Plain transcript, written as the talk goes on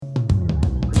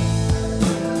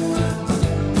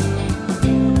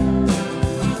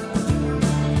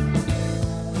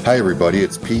Hi, everybody.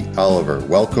 It's Pete Oliver.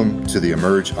 Welcome to the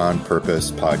Emerge on Purpose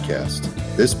podcast.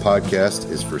 This podcast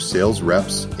is for sales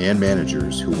reps and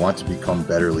managers who want to become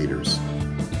better leaders.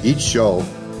 Each show,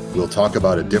 we'll talk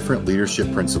about a different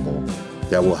leadership principle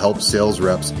that will help sales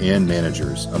reps and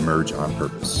managers emerge on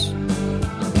purpose.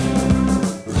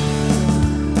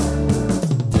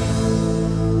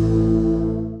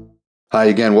 Hi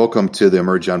again. Welcome to the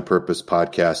Emerge on Purpose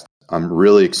podcast. I'm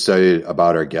really excited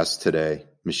about our guest today.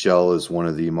 Michelle is one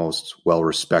of the most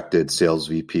well-respected sales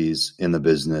VPs in the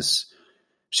business.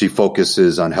 She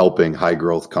focuses on helping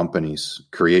high-growth companies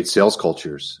create sales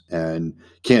cultures and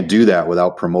can't do that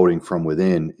without promoting from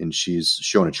within, and she's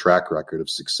shown a track record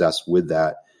of success with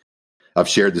that. I've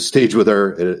shared the stage with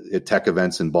her at tech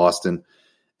events in Boston,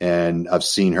 and I've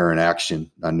seen her in action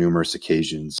on numerous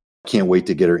occasions. Can't wait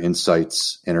to get her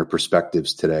insights and her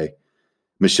perspectives today.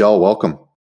 Michelle, welcome.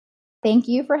 Thank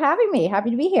you for having me. Happy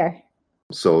to be here.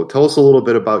 So tell us a little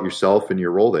bit about yourself and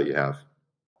your role that you have.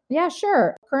 Yeah,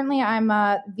 sure. Currently, I'm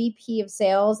a VP of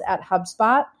sales at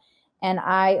HubSpot, and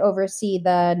I oversee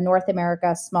the North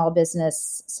America small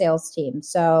business sales team.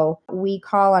 So we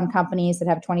call on companies that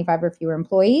have 25 or fewer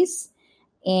employees,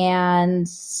 and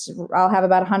I'll have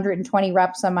about 120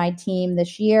 reps on my team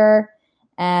this year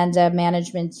and a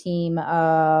management team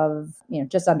of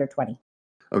just under 20.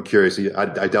 I'm curious,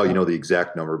 I doubt you know the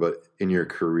exact number, but in your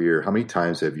career, how many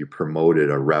times have you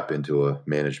promoted a rep into a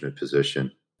management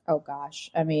position? Oh, gosh.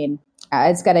 I mean,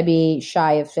 it's got to be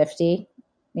shy of 50,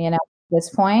 at this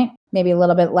point, maybe a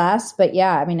little bit less. But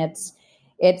yeah, I mean,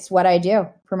 it's what I do.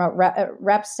 Promote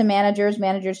reps to managers,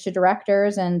 managers to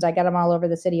directors, and I get them all over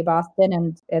the city of Boston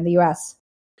and the U.S.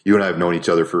 You and I have known each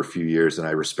other for a few years, and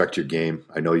I respect your game.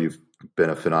 I know you've been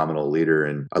a phenomenal leader,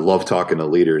 and I love talking to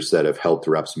leaders that have helped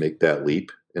reps make that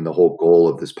leap. And the whole goal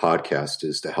of this podcast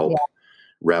is to help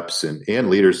reps and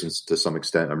leaders, and to some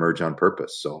extent, emerge on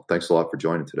purpose. So thanks a lot for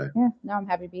joining today. Yeah, no, I'm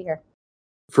happy to be here.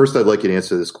 First, I'd like you to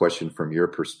answer this question from your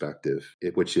perspective,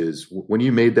 which is when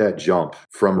you made that jump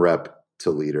from rep to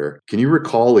leader, can you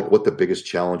recall what the biggest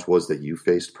challenge was that you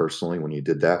faced personally when you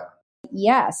did that?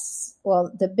 Yes.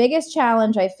 Well, the biggest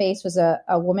challenge I faced was a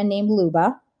woman named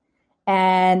Luba.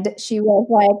 And she was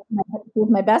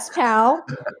my best pal,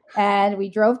 and we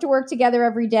drove to work together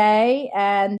every day.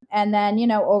 And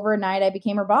then, overnight I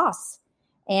became her boss.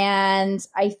 And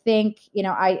I think,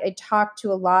 I talked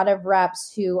to a lot of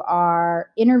reps who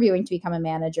are interviewing to become a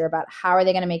manager about how are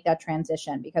they going to make that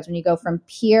transition? Because when you go from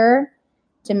peer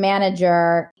to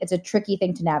manager, it's a tricky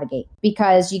thing to navigate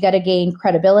because you got to gain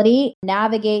credibility,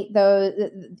 navigate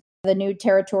the new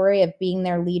territory of being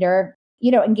their leader.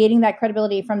 And gaining that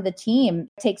credibility from the team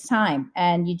takes time,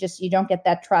 and you don't get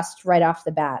that trust right off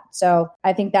the bat. So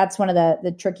I think that's one of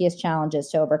the trickiest challenges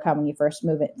to overcome when you first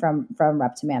move it from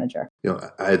rep to manager.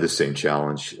 I had the same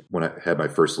challenge when I had my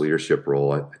first leadership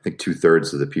role. I think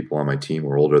 2/3 of the people on my team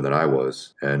were older than I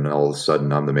was. And all of a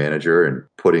sudden I'm the manager, and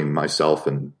putting myself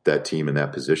and that team in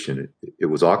that position, it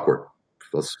was awkward.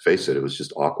 Let's face it, it was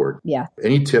just awkward. Yeah.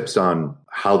 Any tips on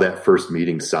how that first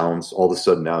meeting sounds? All of a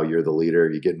sudden now you're the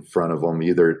leader, you get in front of them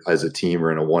either as a team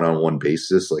or in a one-on-one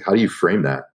basis. How do you frame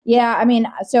that? Yeah, I mean,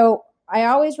 so I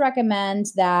always recommend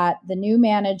that the new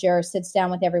manager sits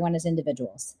down with everyone as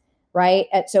individuals, right?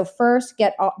 So first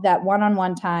get that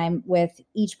one-on-one time with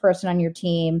each person on your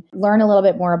team, learn a little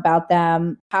bit more about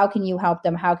them. How can you help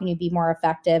them? How can you be more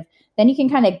effective? Then you can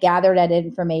kind of gather that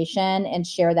information and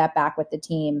share that back with the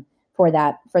team for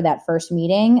that first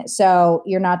meeting. So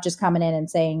you're not just coming in and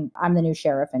saying, I'm the new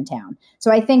sheriff in town. So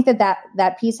I think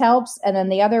that piece helps. And then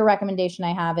the other recommendation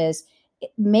I have is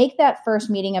make that first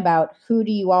meeting about who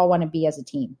do you all want to be as a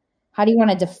team? How do you want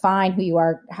to define who you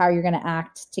are, how you're going to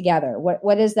act together?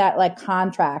 What is that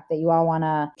contract that you all want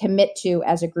to commit to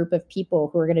as a group of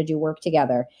people who are going to do work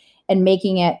together? And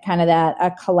making it kind of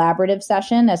a collaborative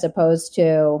session as opposed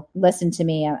to listen to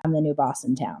me, I'm the new boss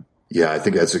in town. Yeah, I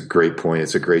think that's a great point.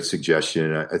 It's a great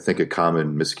suggestion. I think a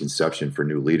common misconception for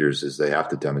new leaders is they have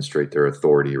to demonstrate their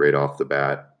authority right off the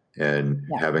bat. And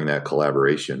having that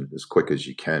collaboration as quick as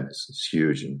you can is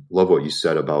huge. And love what you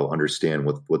said about understand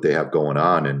what they have going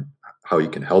on and how you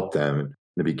can help them. In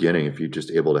the beginning, if you're just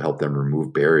able to help them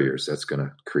remove barriers, that's going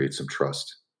to create some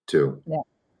trust too. Yeah.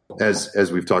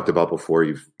 As we've talked about before,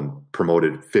 you've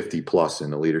promoted 50 plus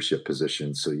in a leadership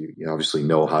position. So you obviously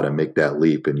know how to make that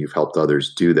leap, and you've helped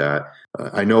others do that.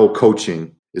 I know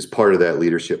coaching is part of that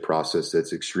leadership process.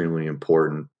 That's extremely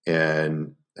important.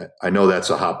 And I know that's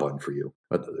a hot button for you.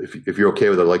 But if you're okay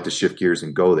with it, I'd like to shift gears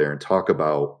and go there and talk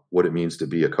about what it means to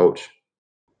be a coach.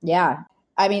 Yeah.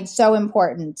 I mean, so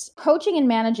important. Coaching and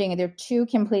managing, they're two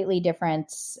completely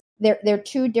different. They're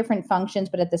two different functions,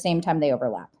 but at the same time, they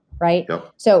overlap. right?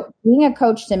 Yep. So being a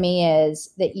coach to me is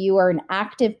that you are an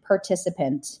active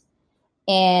participant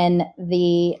in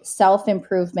the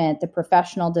self-improvement, the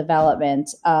professional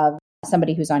development of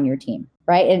somebody who's on your team,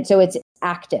 right? And so it's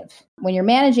active. When you're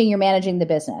managing the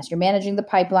business, you're managing the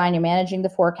pipeline, you're managing the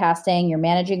forecasting, you're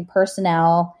managing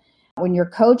personnel. When you're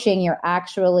coaching, you're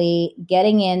actually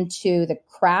getting into the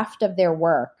craft of their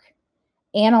work,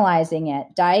 analyzing it,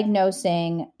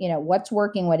 diagnosing, what's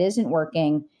working, what isn't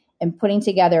working, and putting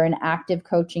together an active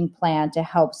coaching plan to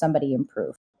help somebody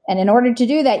improve. And in order to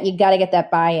do that, you got to get that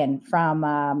buy-in from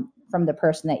the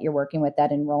person that you're working with,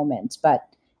 that enrollment. But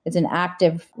it's an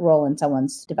active role in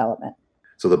someone's development.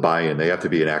 So the buy-in, they have to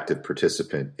be an active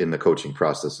participant in the coaching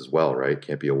process as well, right?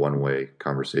 Can't be a one-way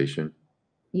conversation.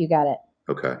 You got it.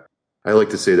 Okay. I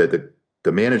like to say that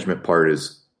the management part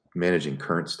is managing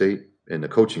current state, and the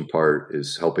coaching part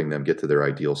is helping them get to their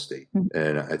ideal state. Mm-hmm.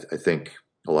 And I think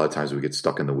a lot of times we get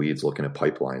stuck in the weeds looking at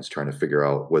pipelines, trying to figure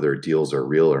out whether deals are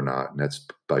real or not. And that's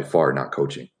by far not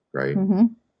coaching, right? Mm-hmm.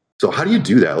 So how do you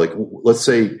do that? Like, let's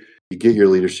say you get your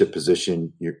leadership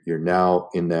position, you're now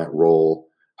in that role.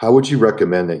 How would you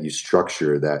recommend that you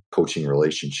structure that coaching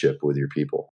relationship with your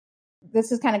people?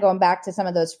 This is kind of going back to some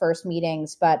of those first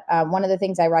meetings, but one of the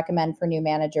things I recommend for new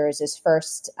managers is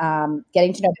first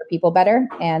getting to know their people better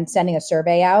and sending a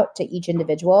survey out to each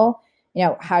individual.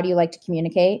 How do you like to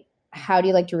communicate? How do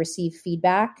you like to receive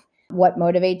feedback? What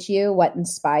motivates you? What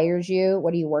inspires you?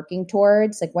 What are you working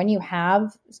towards? Like when you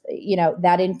have,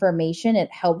 that information,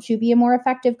 it helps you be a more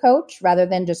effective coach rather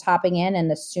than just hopping in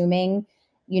and assuming,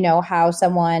 how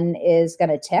someone is going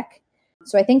to tick.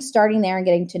 So I think starting there and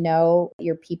getting to know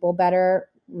your people better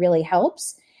really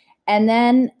helps. And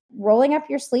then rolling up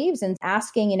your sleeves and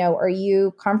asking, are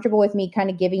you comfortable with me kind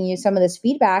of giving you some of this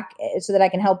feedback so that I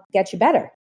can help get you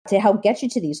better, to help get you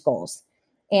to these goals?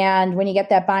 And when you get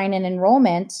that buy-in and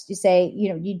enrollment, you say,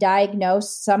 you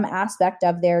diagnose some aspect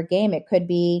of their game. It could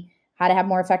be how to have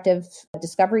more effective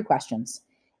discovery questions.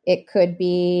 It could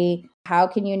be how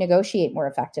can you negotiate more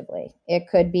effectively? It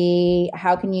could be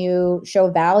how can you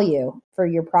show value for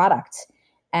your product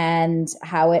and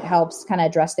how it helps kind of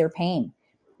address their pain.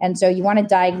 And so you want to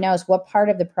diagnose what part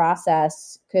of the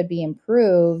process could be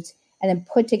improved and then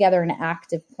put together an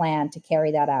active plan to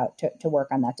carry that out to work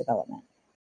on that development.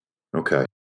 Okay.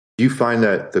 Do you find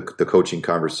that the coaching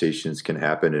conversations can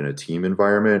happen in a team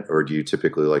environment, or do you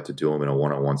typically like to do them in a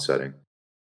one-on-one setting?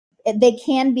 They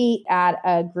can be at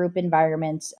a group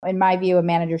environment. In my view, a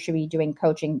manager should be doing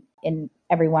coaching in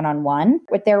every one-on-one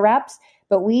with their reps,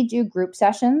 but we do group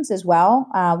sessions as well.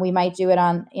 We might do it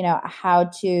on,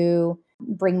 how to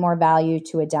bring more value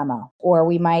to a demo, or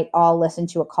we might all listen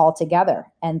to a call together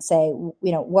and say,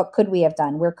 what could we have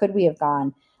done? Where could we have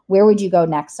gone? Where would you go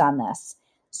next on this?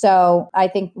 So I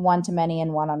think one-to-many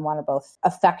and one-on-one are both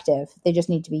effective. They just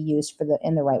need to be used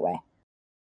in the right way.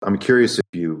 I'm curious if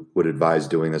you would advise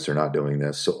doing this or not doing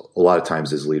this. So a lot of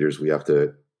times as leaders, we have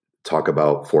to talk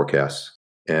about forecasts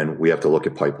and we have to look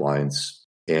at pipelines,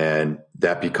 and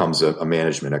that becomes a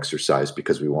management exercise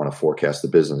because we want to forecast the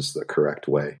business the correct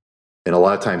way. And a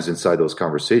lot of times inside those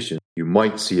conversations, you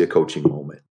might see a coaching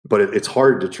moment, but it's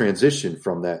hard to transition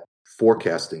from that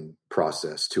forecasting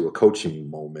process to a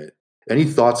coaching moment. Any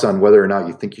thoughts on whether or not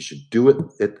you think you should do it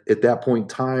at that point in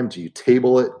time? Do you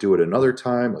table it, do it another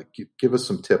time? Like, give us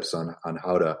some tips on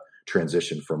how to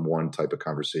transition from one type of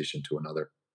conversation to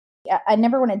another. I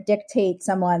never want to dictate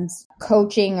someone's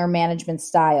coaching or management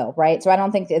style, right? So I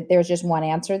don't think that there's just one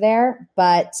answer there,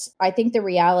 but I think the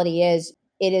reality is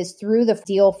it is through the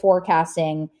deal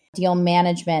forecasting, deal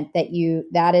management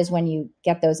that is when you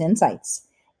get those insights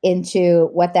into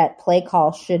what that play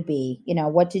call should be,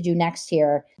 what to do next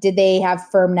here. Did they have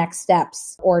firm next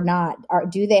steps or not?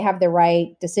 Do they have the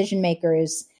right decision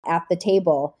makers at the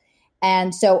table?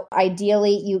 And so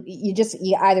ideally you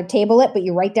either table it, but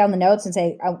you write down the notes and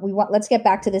say, let's get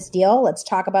back to this deal. Let's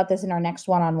talk about this in our next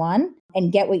one-on-one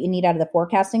and get what you need out of the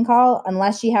forecasting call,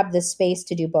 unless you have the space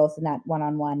to do both in that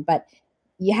one-on-one. But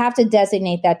you have to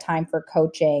designate that time for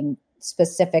coaching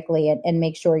specifically and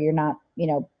make sure you're not,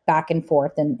 back and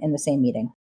forth in the same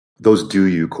meeting. Those do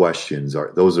you questions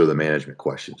those are the management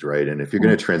questions, right? And if you're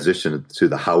going to transition to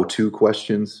the how-to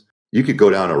questions, you could go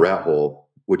down a rat hole,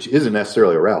 which isn't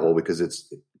necessarily a rat hole because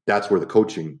that's where the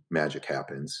coaching magic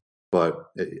happens. But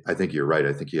I think you're right.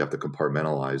 I think you have to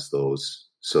compartmentalize those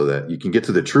so that you can get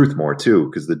to the truth more too,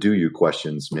 because the do you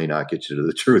questions may not get you to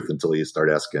the truth until you start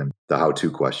asking the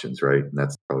how-to questions, right? And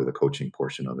that's probably the coaching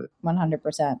portion of it.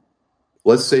 100%.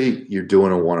 Let's say you're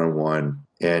doing a one-on-one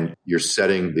and you're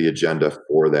setting the agenda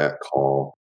for that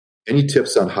call. Any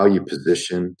tips on how you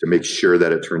position to make sure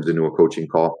that it turns into a coaching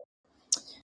call?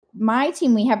 My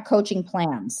team, we have coaching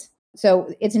plans.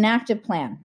 So it's an active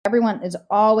plan. Everyone is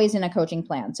always in a coaching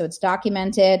plan. So it's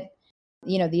documented.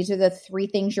 These are the 3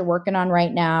 things you're working on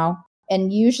right now.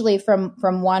 And usually from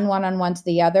one-on-one to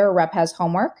the other, a rep has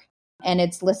homework, and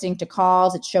it's listening to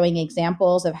calls. It's showing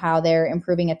examples of how they're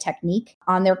improving a technique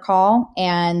on their call.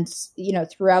 And,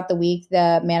 throughout the week,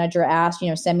 the manager asked,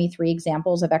 send me 3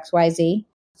 examples of XYZ.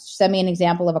 Send me an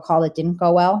example of a call that didn't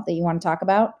go well that you want to talk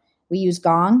about. We use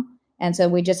Gong. And so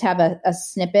we just have a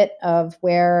snippet of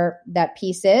where that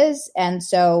piece is. And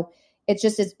so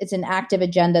it's an active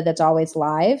agenda that's always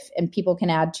live, and people can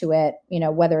add to it,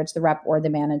 whether it's the rep or the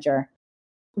manager.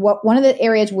 One of the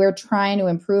areas we're trying to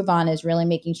improve on is really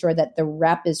making sure that the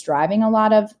rep is driving a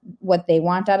lot of what they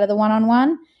want out of the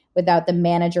one-on-one without the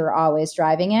manager always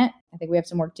driving it. I think we have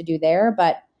some work to do there,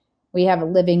 but we have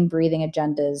living, breathing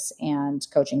agendas and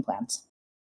coaching plans.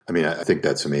 I mean, I think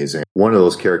that's amazing. One of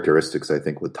those characteristics, I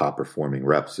think, with top performing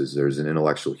reps is there's an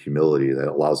intellectual humility that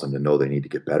allows them to know they need to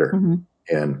get better. Mm-hmm.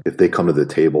 And if they come to the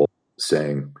table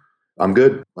saying, I'm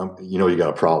good, you got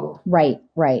a problem. Right.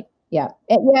 Yeah.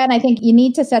 And I think you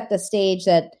need to set the stage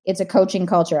that it's a coaching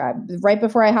culture. Right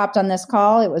before I hopped on this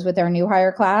call, it was with our new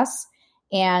hire class.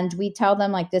 And we tell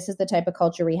them, this is the type of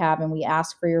culture we have. And we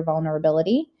ask for your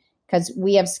vulnerability because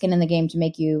we have skin in the game to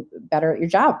make you better at your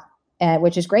job,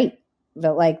 which is great.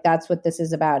 But that's what this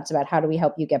is about. It's about how do we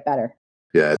help you get better.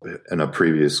 Yeah. In a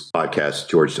previous podcast,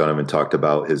 George Donovan talked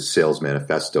about his sales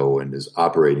manifesto and his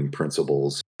operating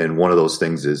principles. And one of those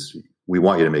things is we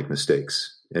want you to make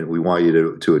mistakes. And we want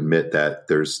you to admit that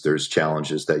there's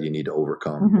challenges that you need to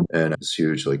overcome. Mm-hmm. And it's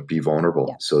huge, be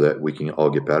vulnerable so that we can all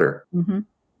get better. Mm-hmm.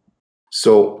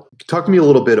 So talk to me a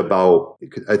little bit about,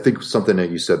 I think something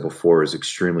that you said before is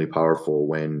extremely powerful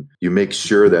when you make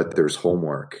sure that there's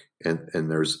homework and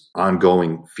there's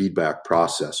ongoing feedback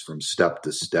process from step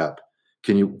to step.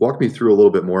 Can you walk me through a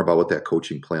little bit more about what that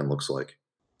coaching plan looks like?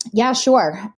 Yeah,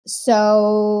 sure.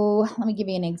 So let me give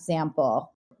you an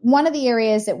example. One of the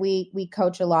areas that we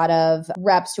coach a lot of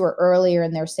reps who are earlier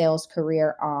in their sales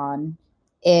career on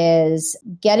is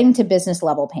getting to business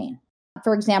level pain.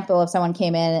 For example, if someone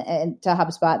came in to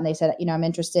HubSpot and they said, I'm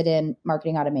interested in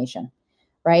marketing automation,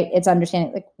 right? It's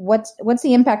understanding what's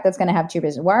the impact that's going to have to your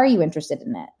business? Why are you interested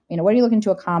in it? What are you looking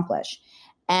to accomplish?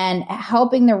 And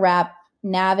helping the rep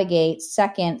navigate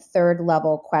second, third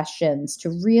level questions to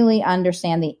really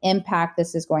understand the impact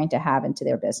this is going to have into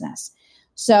their business.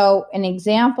 So an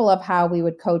example of how we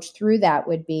would coach through that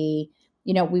would be,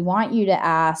 we want you to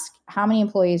ask how many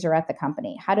employees are at the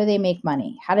company? How do they make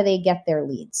money? How do they get their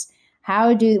leads?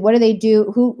 What do they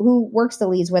do? Who works the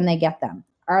leads when they get them?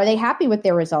 Are they happy with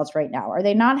their results right now? Are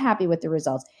they not happy with the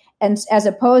results? And as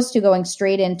opposed to going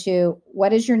straight into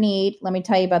what is your need? Let me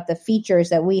tell you about the features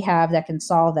that we have that can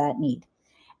solve that need.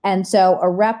 And so a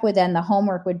rep would then, the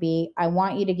homework would be, I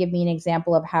want you to give me an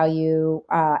example of how you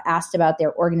asked about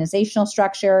their organizational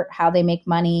structure, how they make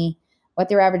money, what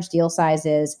their average deal size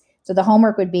is. So the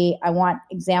homework would be, I want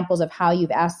examples of how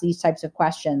you've asked these types of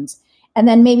questions. And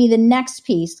then maybe the next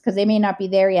piece, because they may not be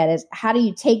there yet, is how do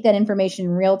you take that information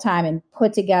in real time and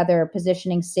put together a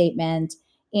positioning statement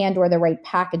and or the right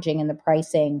packaging and the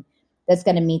pricing that's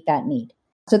going to meet that need.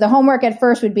 So the homework at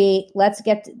first would be, let's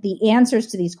get the answers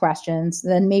to these questions.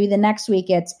 Then maybe the next week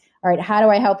it's, all right, how do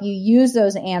I help you use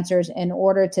those answers in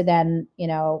order to then,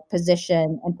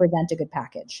 position and present a good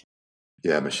package?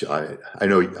 Yeah, Michelle, I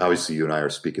know obviously you and I are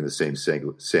speaking the same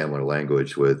Sandler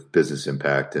language with business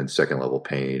impact and second level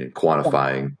pain and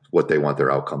quantifying what they want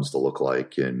their outcomes to look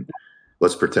like. And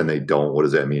let's pretend they don't. What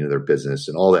does that mean to their business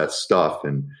and all that stuff?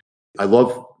 And I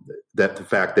love that the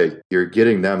fact that you're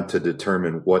getting them to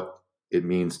determine what it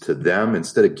means to them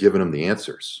instead of giving them the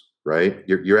answers, right?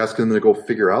 You're asking them to go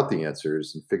figure out the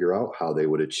answers and figure out how they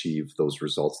would achieve those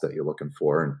results that you're looking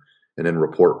for and then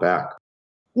report back.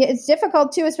 Yeah, it's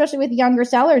difficult too, especially with younger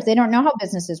sellers. They don't know how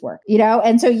businesses work,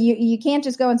 and so you can't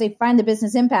just go and say, find the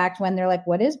business impact when they're like,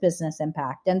 what is business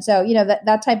impact? And so,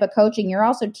 that type of coaching, you're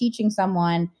also teaching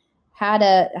someone how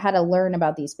to learn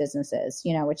about these businesses,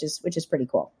 which is pretty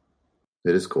cool.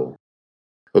 It is cool.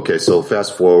 Okay. So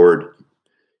fast forward,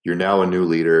 you're now a new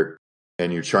leader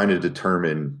and you're trying to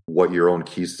determine what your own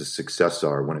keys to success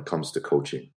are when it comes to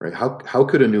coaching, right? How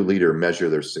could a new leader measure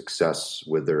their success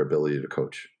with their ability to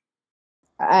coach?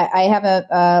 I have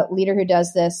a leader who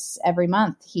does this every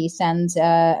month. He sends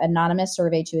an anonymous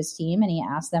survey to his team and he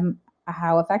asks them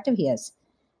how effective he is.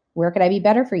 Where could I be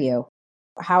better for you?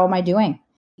 How am I doing?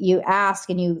 You ask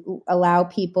and you allow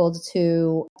people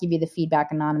to give you the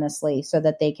feedback anonymously so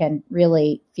that they can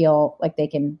really feel like they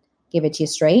can give it to you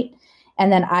straight.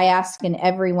 And then I ask in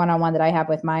every one-on-one that I have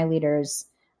with my leaders,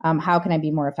 how can I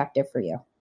be more effective for you?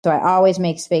 So I always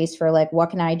make space for like, what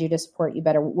can I do to support you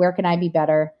better? Where can I be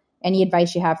better? Any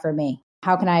advice you have for me?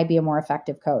 How can I be a more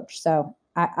effective coach? So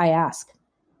I ask.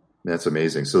 That's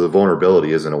amazing. So the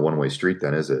vulnerability isn't a one-way street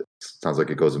then, is it? Sounds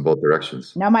like it goes in both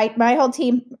directions. No, my whole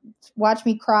team watched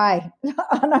me cry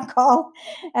on a call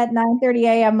at 9:30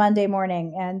 a.m. Monday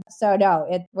morning. And so no,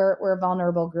 we're a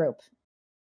vulnerable group.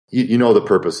 You know the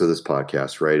purpose of this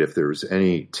podcast, right? If there's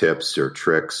any tips or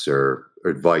tricks or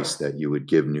advice that you would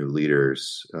give new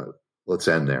leaders, let's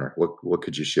end there. What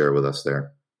could you share with us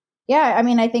there? Yeah, I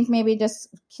mean, I think maybe just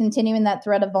continuing that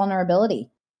thread of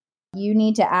vulnerability. You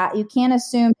need to you can't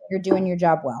assume that you're doing your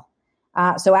job well.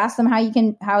 So ask them how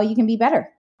you can be better.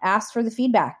 Ask for the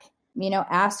feedback.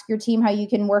 Ask your team how you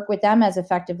can work with them as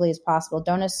effectively as possible.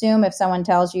 Don't assume if someone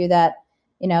tells you that,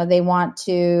 they want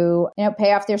to,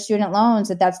 pay off their student loans,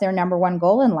 that's their number one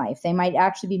goal in life. They might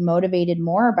actually be motivated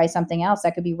more by something else.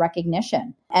 That could be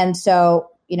recognition. And so,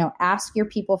 ask your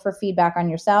people for feedback on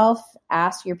yourself.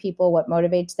 Ask your people what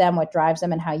motivates them, what drives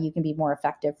them, and how you can be more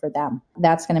effective for them.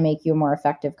 That's going to make you a more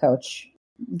effective coach,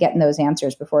 getting those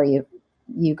answers before you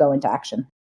go into action.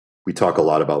 We talk a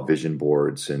lot about vision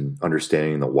boards and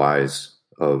understanding the whys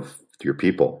of your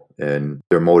people, and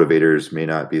their motivators may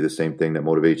not be the same thing that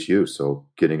motivates you. So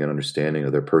getting an understanding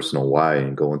of their personal why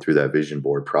and going through that vision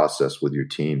board process with your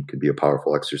team can be a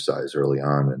powerful exercise early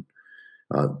on. And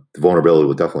the vulnerability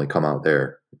will definitely come out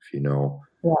there if you know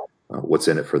what's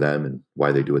in it for them and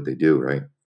why they do what they do, right?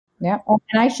 Yeah.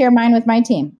 And I share mine with my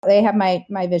team. They have my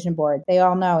vision board. They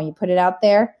all know. You put it out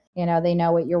there, they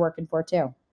know what you're working for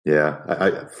too. Yeah.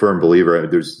 I firm believer.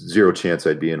 There's zero chance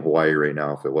I'd be in Hawaii right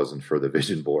now if it wasn't for the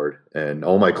vision board. And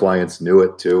all my clients knew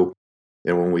it too.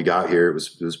 And when we got here, it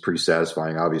was pretty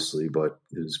satisfying, obviously, but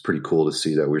it was pretty cool to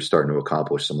see that we were starting to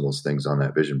accomplish some of those things on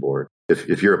that vision board.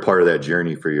 If you're a part of that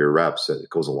journey for your reps, it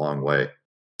goes a long way.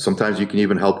 Sometimes you can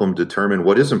even help them determine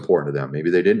what is important to them.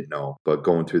 Maybe they didn't know, but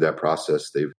going through that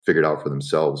process, they've figured out for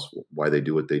themselves why they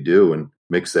do what they do, and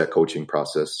makes that coaching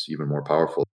process even more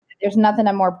powerful. There's nothing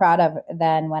I'm more proud of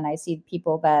than when I see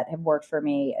people that have worked for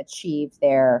me achieve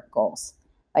their goals,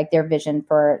 like their vision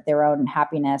for their own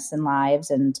happiness and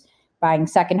lives, and buying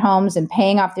second homes and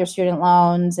paying off their student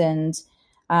loans, and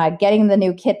getting the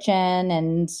new kitchen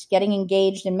and getting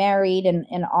engaged and married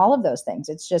and all of those things.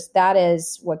 It's just, that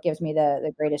is what gives me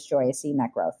the greatest joy, is seeing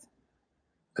that growth.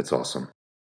 That's awesome.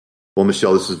 Well,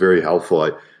 Michelle, this is very helpful.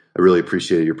 I really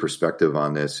appreciate your perspective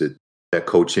on this. That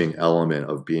coaching element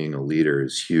of being a leader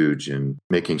is huge, and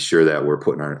making sure that we're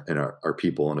putting our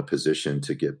people in a position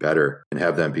to get better and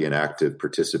have them be an active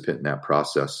participant in that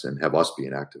process, and have us be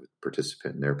an active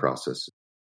participant in their process.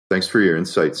 Thanks for your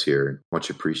insights here. Much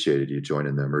appreciated you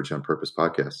joining the Emerge on Purpose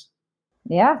podcast.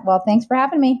 Yeah, well, thanks for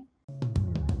having me.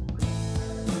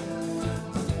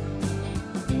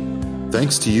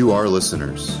 Thanks to you, our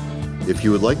listeners. If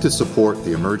you would like to support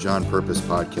the Emerge on Purpose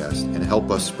podcast and help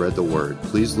us spread the word,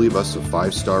 please leave us a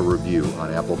 5-star review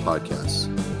on Apple Podcasts.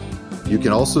 You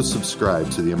can also subscribe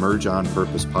to the Emerge on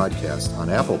Purpose podcast on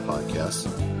Apple Podcasts,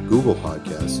 Google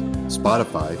Podcasts,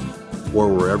 Spotify,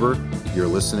 or wherever you're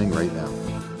listening right now.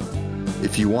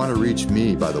 If you want to reach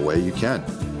me, by the way, you can.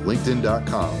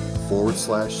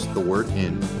 LinkedIn.com/the word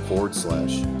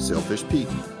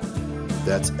in/SailfishPete.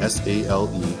 That's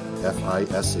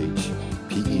SailfishPete.